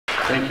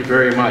Thank you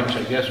very much.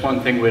 I guess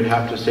one thing we'd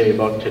have to say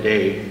about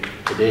today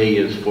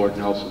is Fort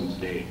Nelson's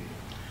Day.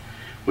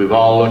 We've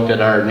all looked at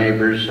our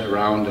neighbors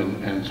around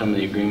and some of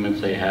the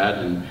agreements they had,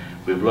 and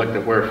we've looked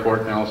at where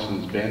Fort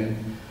Nelson's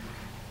been.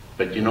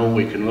 But you know,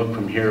 we can look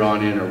from here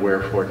on in or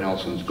where Fort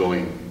Nelson's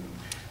going.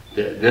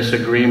 This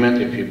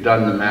agreement, if you've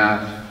done the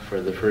math,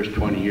 for the first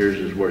 20 years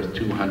is worth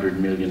 $200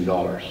 million.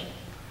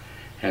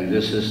 And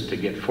this is to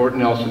get Fort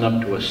Nelson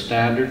up to a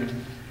standard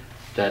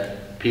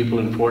that people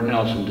in Fort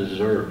Nelson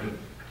deserve.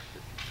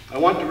 I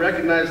want to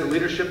recognize the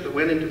leadership that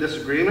went into this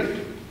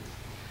agreement.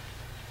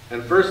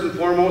 And first and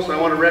foremost, I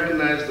want to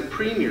recognize the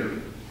Premier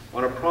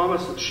on a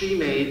promise that she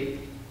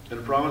made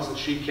and a promise that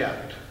she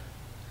kept.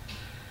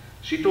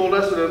 She told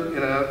us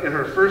in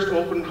her first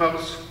open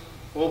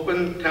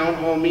town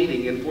hall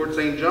meeting in Fort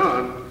St.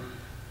 John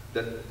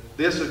that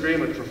this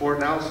agreement for Fort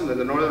Nelson and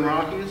the Northern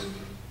Rockies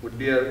would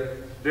be a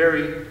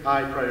very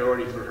high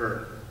priority for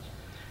her.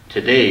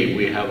 Today,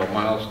 we have a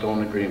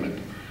milestone agreement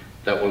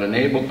that will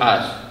enable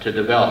us to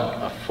develop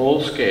a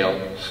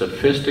full-scale,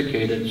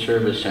 sophisticated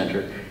service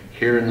center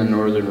here in the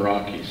Northern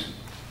Rockies.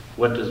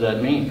 What does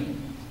that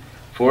mean?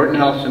 Fort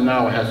Nelson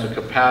now has the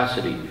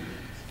capacity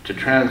to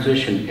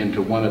transition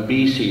into one of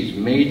BC's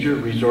major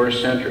resource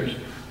centers,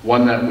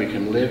 one that we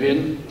can live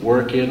in,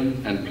 work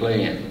in, and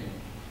play in.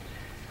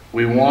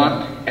 We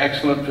want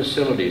excellent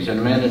facilities and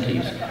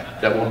amenities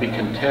that will be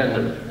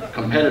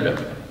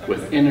competitive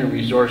within a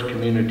resource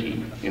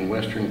community in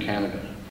Western Canada.